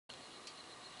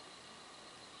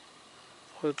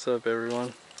What's up,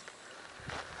 everyone?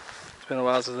 It's been a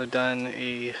while since I've done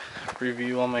a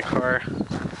review on my car,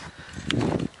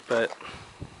 but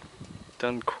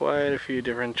done quite a few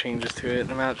different changes to it.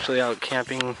 I'm actually out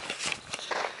camping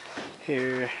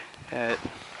here at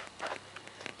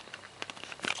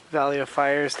Valley of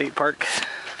Fire State Park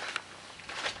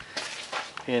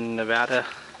in Nevada.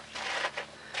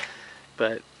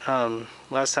 But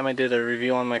last time I did a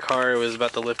review on my car, it was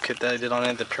about the lift kit that I did on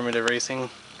it, the primitive racing.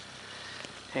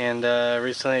 And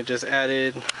recently I just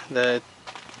added the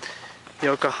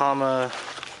Yokohama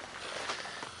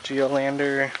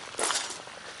Geolander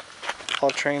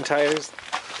all-terrain tires.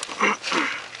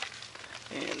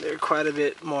 And they're quite a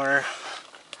bit more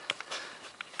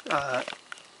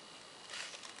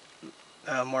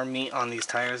more meat on these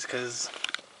tires because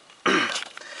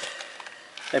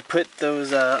I put those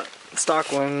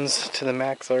stock ones to the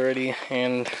max already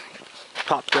and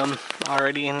popped them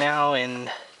already now,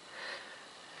 and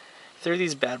throw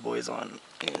these bad boys on,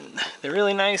 and they're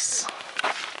really nice.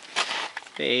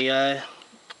 They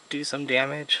do some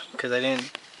damage because I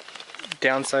didn't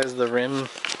downsize the rim,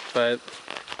 but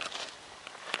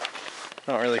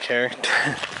I don't really care,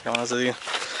 to be honest with you.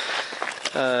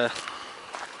 This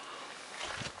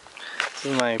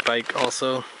is my bike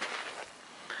also.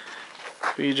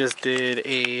 We just did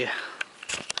a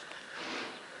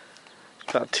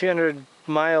about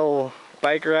 200-mile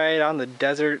bike ride on the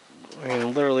desert. I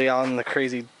mean, literally out in the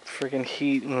crazy freaking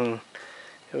heat, and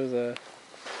it was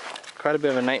quite a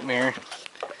bit of a nightmare.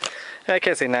 I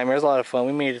can't say nightmare, it was a lot of fun.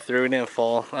 We made it through, we didn't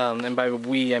fall. And by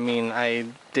we, I mean I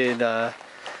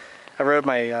rode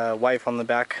my wife on the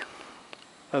back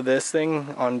of this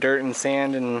thing on dirt and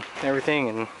sand and everything,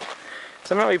 and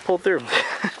somehow we pulled through.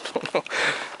 I don't know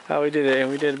how we did it,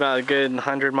 and we did about a good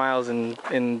 100 miles on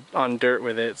dirt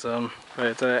with it. So, but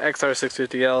it's a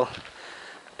XR650L.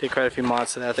 Did quite a few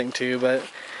mods to that thing too, but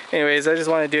anyways, I just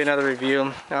want to do another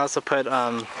review. I also put,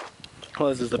 well,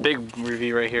 this is the big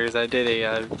review right here, is I did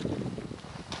a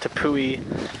Tepui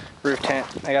roof tent.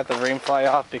 I got the rain fly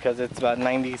off because it's about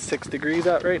 96 degrees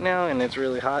out right now and it's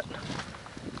really hot.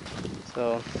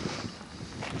 So,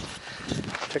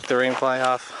 took the rain fly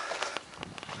off.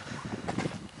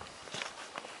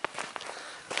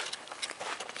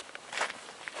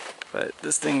 But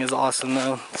this thing is awesome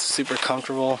though, it's super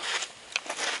comfortable.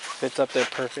 Fits up there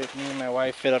perfect. Me and my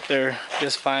wife fit up there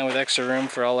just fine with extra room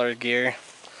for all our gear.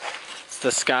 It's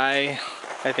the Sky,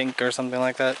 I think, or something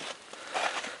like that.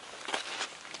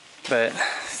 But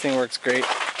this thing works great.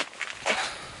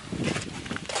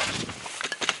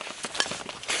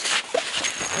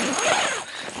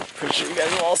 Pretty sure you guys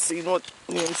have all seen what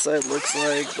the inside looks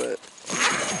like, but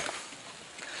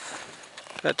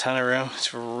got a ton of room.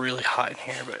 It's really hot in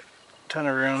here, but a ton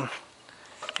of room.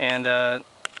 And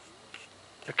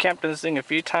I've camped in this thing a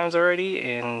few times already,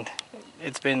 and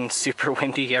it's been super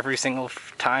windy every single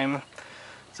time.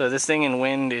 So this thing in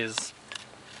wind is,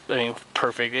 I mean,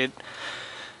 perfect.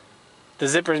 The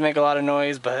zippers make a lot of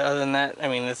noise, but other than that, I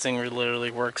mean, this thing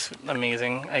literally works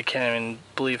amazing. I can't even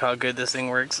believe how good this thing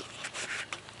works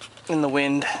in the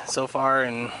wind so far,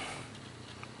 and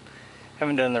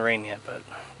haven't done the rain yet, but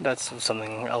that's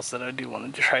something else that I do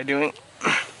want to try doing.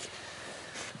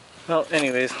 Well,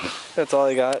 anyways, that's all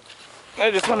I got. I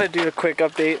just want to do a quick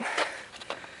update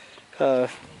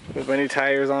with my new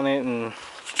tires on it, and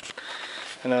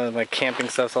I know my camping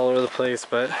stuff's all over the place,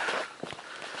 but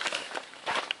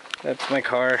that's my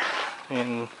car.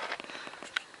 And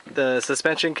the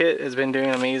suspension kit has been doing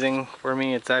amazing for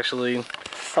me. It's actually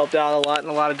helped out a lot in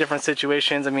a lot of different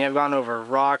situations. I mean, I've gone over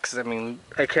rocks. I mean,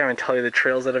 I can't even tell you the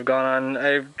trails that I've gone on.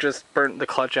 I've just burnt the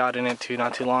clutch out in it too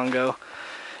not too long ago.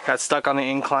 Got stuck on the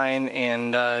incline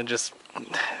and just,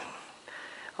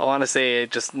 I want to say,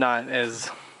 just not as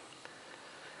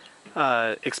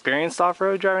experienced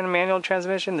off-road driving a manual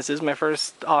transmission. This is my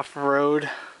first off-road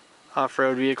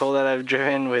vehicle that I've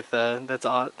driven with that's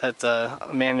a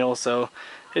manual, so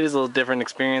it is a little different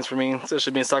experience for me,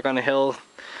 especially being stuck on a hill.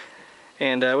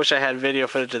 And I wish I had video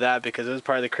footage of that because it was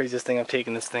probably the craziest thing I've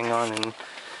taken this thing on. And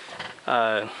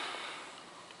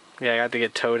yeah, I got to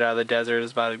get towed out of the desert. It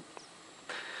was about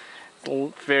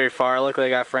very far. Luckily I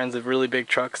got friends with really big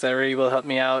trucks that were able to help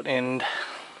me out and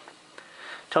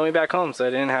tow me back home, so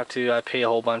I didn't have to pay a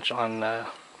whole bunch on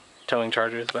towing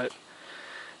charges. But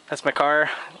that's my car.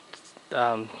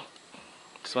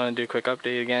 Just want to do a quick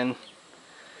update again.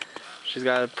 She's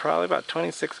got probably about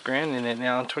 26 grand in it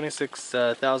now,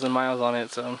 26,000 miles on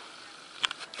it. So,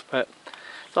 but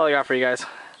that's all I got for you guys.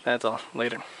 That's all.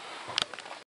 Later.